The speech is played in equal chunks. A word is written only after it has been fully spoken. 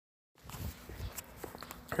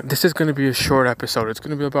This is going to be a short episode. It's going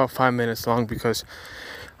to be about 5 minutes long because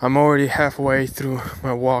I'm already halfway through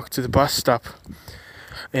my walk to the bus stop.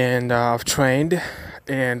 And I've trained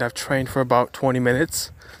for about 20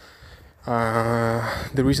 minutes. The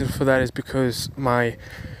reason for that is because my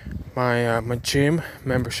gym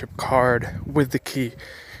membership card with the key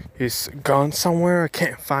is gone somewhere. I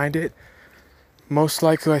can't find it. Most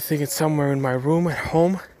likely, I think it's somewhere in my room at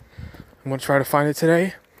home. I'm going to try to find it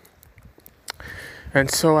today. And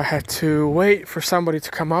so I had to wait for somebody to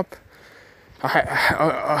come up.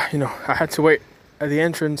 I had to wait at the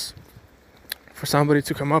entrance for somebody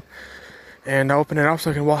to come up and open it up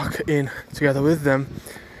so I can walk in together with them.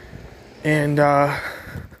 And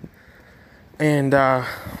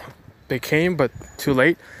they came, but too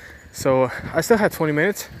late. So I still had 20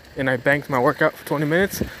 minutes, and I banked my workout for 20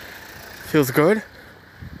 minutes. Feels good.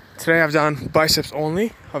 Today I've done biceps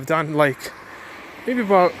only. I've done like maybe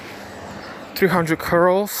about 300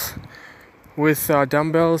 curls with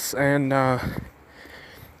dumbbells and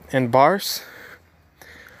bars,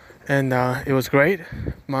 and it was great.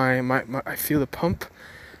 I feel the pump.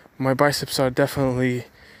 My biceps are definitely,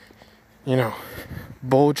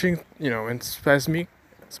 bulging, and spasming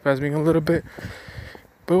a little bit.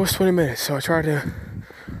 But it was 20 minutes, so I tried to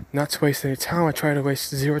not to waste any time. I tried to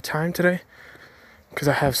waste zero time today because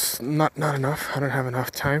I have not enough. I don't have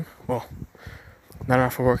enough time. Well, not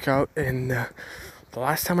enough for workout. And the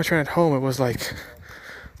last time I trained at home, it was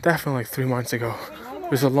definitely 3 months ago.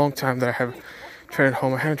 It was a long time that I have trained at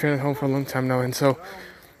home. I haven't trained at home for a long time now, and so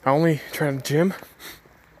I only trained at the gym.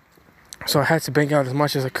 So I had to bank out as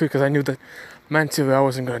much as I could because I knew that mentally I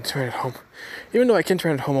wasn't going to train at home, even though I can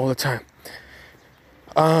train at home all the time.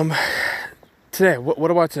 Today,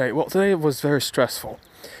 what about today? Well, today was very stressful.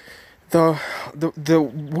 The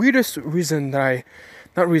weirdest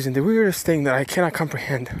the weirdest thing that I cannot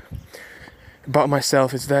comprehend about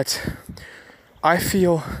myself is that I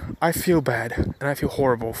feel bad and I feel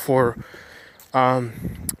horrible for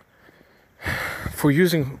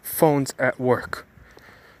using phones at work.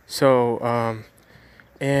 So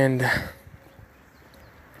and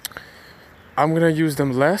I'm gonna use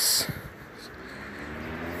them less.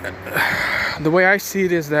 The way I see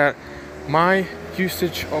it is that my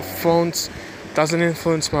usage of phones doesn't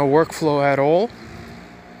influence my workflow at all.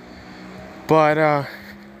 But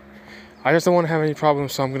I just don't want to have any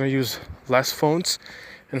problems, so I'm going to use less phones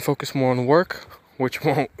and focus more on work, which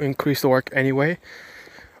won't increase the work anyway.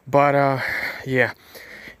 But yeah.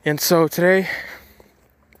 And so today,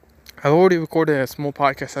 I've already recorded a small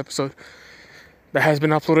podcast episode that has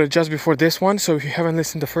been uploaded just before this one. So if you haven't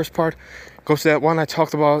listened to the first part, go to that one. I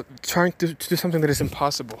talked about trying to do something that is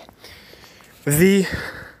impossible. The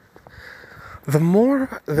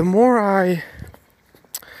more I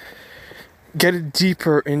get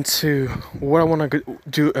deeper into what I want to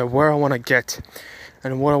do, where I want to get,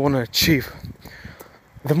 and what I want to achieve,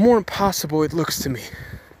 the more impossible it looks to me.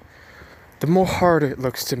 The more harder it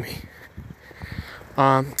looks to me.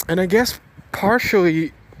 And I guess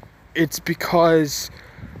partially it's because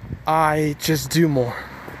I just do more.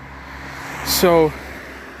 So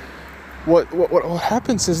what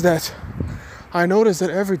happens is that I notice that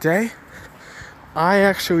every day I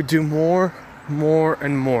actually do more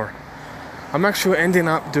and more. I'm actually ending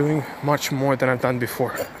up doing much more than I've done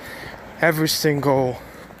before. Every single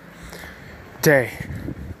day.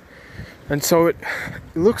 And so it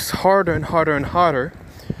looks harder and harder and harder.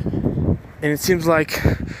 And it seems like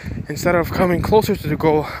instead of coming closer to the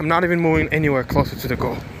goal, I'm not even moving anywhere closer to the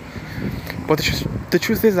goal. But the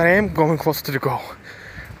truth is that I am going closer to the goal.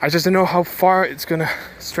 I just don't know how far it's going to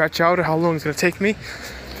stretch out or how long it's going to take me.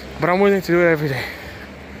 But I'm willing to do it every day.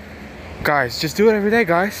 Guys, just do it every day,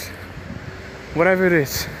 guys. Whatever it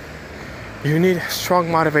is. You need strong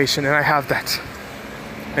motivation, and I have that.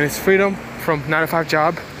 And it's freedom from 9-to-5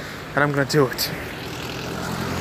 job, and I'm going to do it.